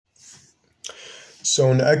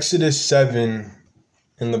So in Exodus 7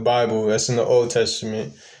 in the Bible, that's in the Old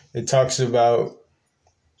Testament, it talks about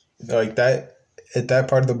like that at that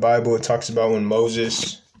part of the Bible, it talks about when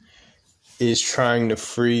Moses is trying to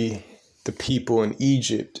free the people in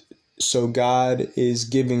Egypt. So God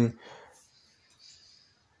is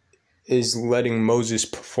letting Moses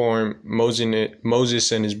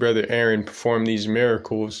Moses and his brother Aaron perform these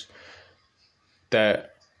miracles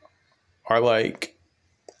that are like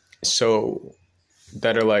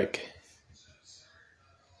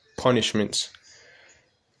punishments.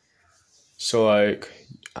 So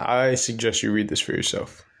I suggest you read this for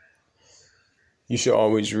yourself. You should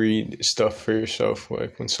always read stuff for yourself,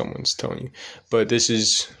 like when someone's telling you. But this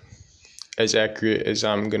is as accurate as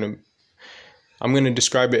I'm gonna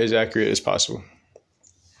describe it as accurate as possible.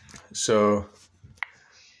 So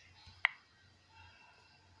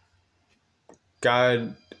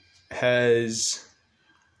God has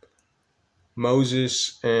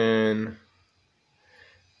Moses and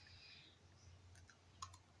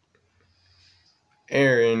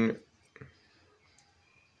Aaron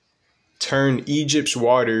turn Egypt's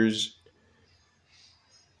waters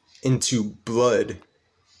into blood,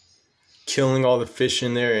 killing all the fish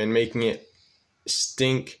in there and making it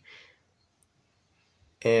stink,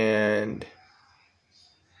 and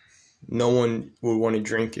no one would want to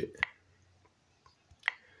drink it.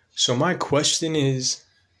 So my question is,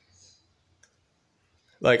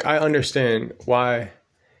 I understand why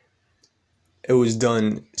it was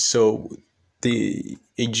done so the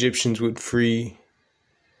Egyptians would free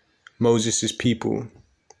Moses' people.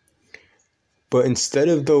 But instead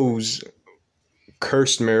of those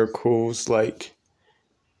cursed miracles, like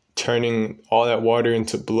turning all that water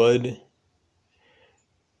into blood,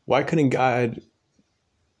 why couldn't God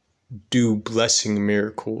do blessing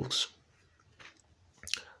miracles?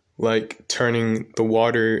 Like turning the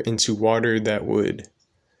water into water that would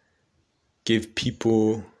give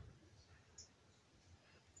people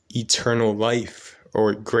eternal life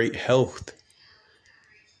or great health.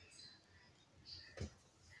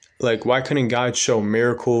 Why couldn't God show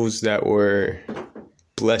miracles that were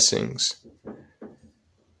blessings?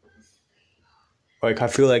 I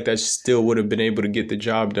feel like that still would have been able to get the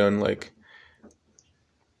job done.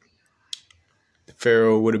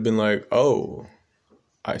 Pharaoh would have been like, oh,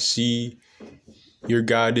 I see your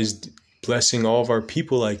God is blessing all of our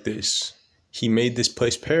people like this. He made this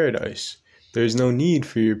place paradise. There's no need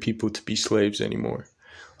for your people to be slaves anymore.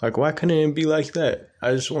 Why couldn't it be like that?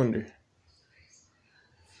 I just wonder.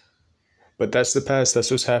 But that's the past.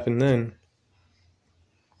 That's what's happened then.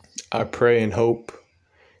 I pray and hope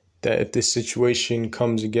that if this situation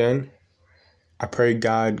comes again, I pray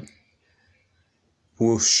God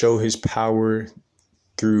will show his power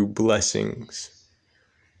through blessings.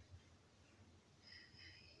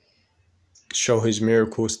 Show his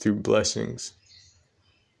miracles through blessings.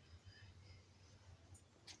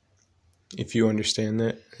 If you understand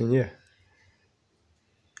that, then yeah.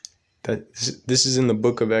 This is in the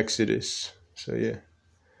book of Exodus. So yeah.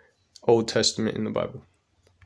 Old Testament in the Bible.